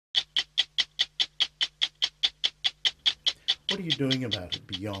What are you doing about it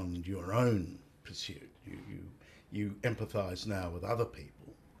beyond your own pursuit? You empathise now with other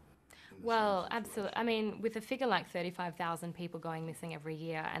people. Well, absolutely. I mean, with a figure like 35,000 people going missing every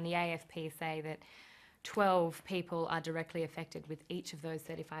year, and the AFP say that 12 people are directly affected with each of those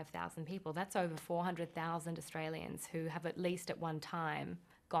 35,000 people, that's over 400,000 Australians who have at least at one time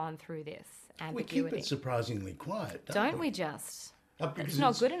gone through this ambiguity. We keep it surprisingly quiet, don't we just? Because it's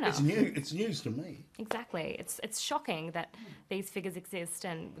not good enough. It's news to me. Exactly. It's shocking that these figures exist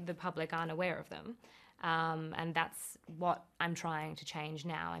and the public aren't aware of them. And that's what I'm trying to change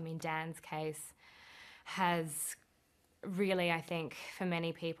now. I mean, Dan's case has really, I think, for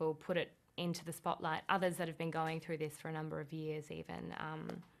many people, put it into the spotlight. Others that have been going through this for a number of years even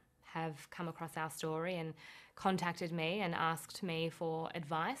have come across our story and contacted me and asked me for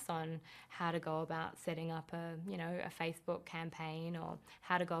advice on how to go about setting up a Facebook campaign or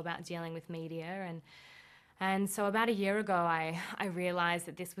how to go about dealing with media. And so about a year ago, I realised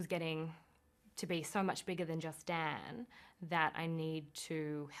that this was getting to be so much bigger than just Dan, that I need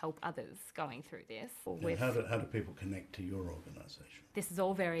to help others going through this. How do people connect to your organisation? This is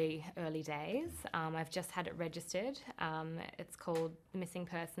all very early days. I've just had it registered. It's called the Missing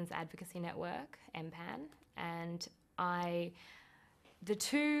Persons Advocacy Network, MPAN. And the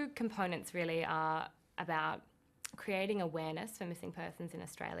two components really are about creating awareness for missing persons in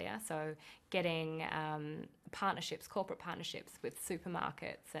Australia, so getting corporate partnerships with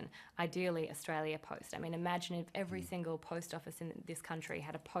supermarkets and ideally Australia Post. I mean, imagine if every single post office in this country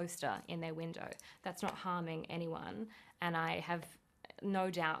had a poster in their window. That's not harming anyone, and I have no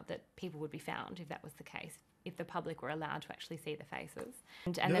doubt that people would be found if that was the case, if the public were allowed to actually see the faces.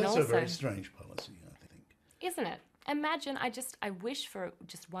 And then that's also a very strange policy, I think. Isn't it? Imagine, I wish for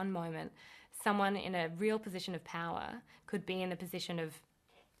just one moment someone in a real position of power could be in the position of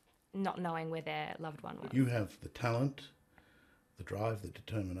not knowing where their loved one was. You have the talent, the drive, the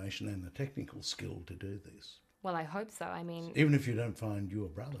determination and the technical skill to do this. Well, I hope so. I mean, even if you don't find your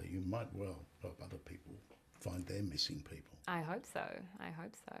brother, you might well help other people find their missing people. I hope so.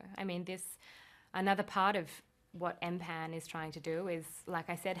 I mean, another part of what MPAN is trying to do is, like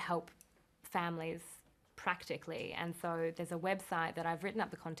I said, help families practically. And so there's a website that I've written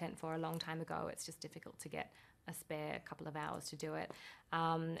up the content for a long time ago. It's just difficult to get a spare couple of hours to do it,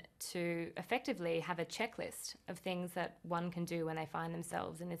 to effectively have a checklist of things that one can do when they find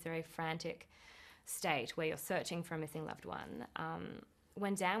themselves in this very frantic state where you're searching for a missing loved one.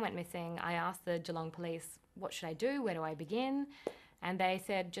 When Dan went missing, I asked the Geelong police, what should I do? Where do I begin? And they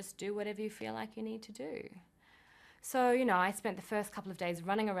said, just do whatever you feel like you need to do. So, I spent the first couple of days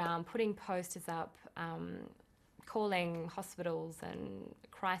running around, putting posters up, calling hospitals and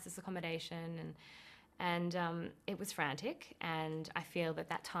crisis accommodation, and it was frantic. And I feel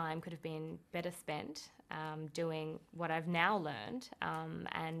that time could have been better spent doing what I've now learned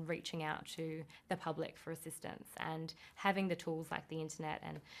and reaching out to the public for assistance and having the tools like the internet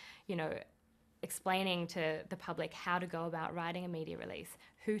and, explaining to the public how to go about writing a media release,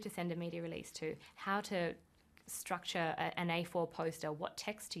 who to send a media release to, how to structure an A4 poster, what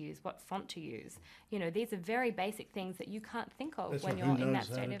text to use, what font to use. These are very basic things that you can't think of when you're in that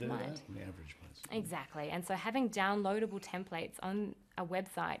state of mind. The average person. Exactly. And so having downloadable templates on a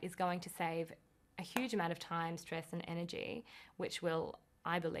website is going to save a huge amount of time, stress and energy, which will,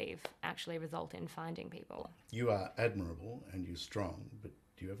 I believe, actually result in finding people. You are admirable and you're strong, but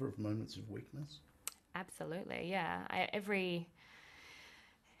do you ever have moments of weakness? Absolutely, yeah. Every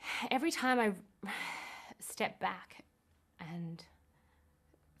time I step back and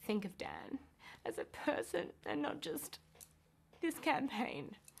think of Dan as a person and not just this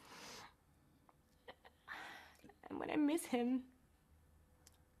campaign. And when I miss him...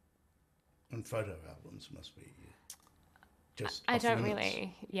 And photo albums must be just I don't limits.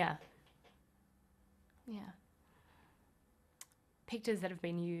 really... Yeah. Pictures that have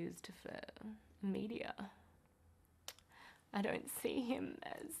been used for media. I don't see him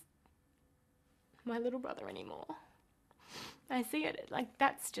as my little brother anymore. I see it like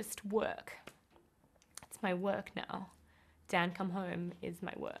that's just work. It's my work now. Dan Come Home is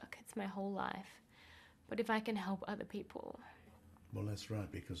my work. It's my whole life. But if I can help other people... Well, that's right,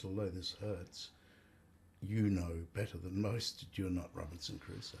 because although this hurts, you know better than most you're not Robinson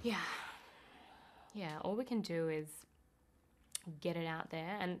Crusoe. Yeah, all we can do is get it out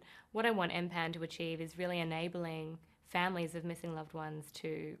there. And what I want MPAN to achieve is really enabling families of missing loved ones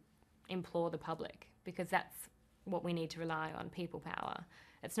to implore the public, because that's what we need to rely on, people power.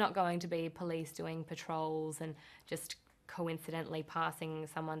 It's not going to be police doing patrols and just coincidentally passing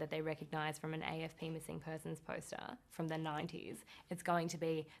someone that they recognise from an AFP missing persons poster from the 90s. It's going to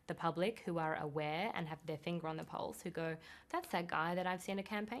be the public who are aware and have their finger on the pulse who go, that's that guy that I've seen a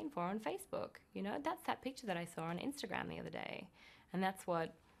campaign for on Facebook. You know, that's that picture that I saw on Instagram the other day. And that's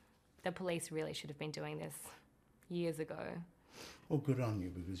what the police really should have been doing this years ago. Well, good on you,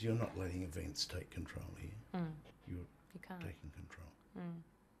 because you're not letting events take control here. You're You can't. taking control.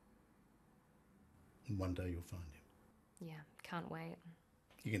 And one day you'll find him. Yeah, can't wait.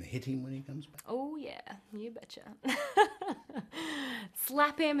 You're going to hit him when he comes back? Oh, yeah, you betcha.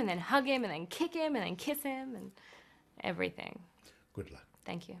 Slap him and then hug him and then kick him and then kiss him and everything. Good luck.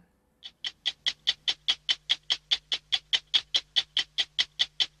 Thank you.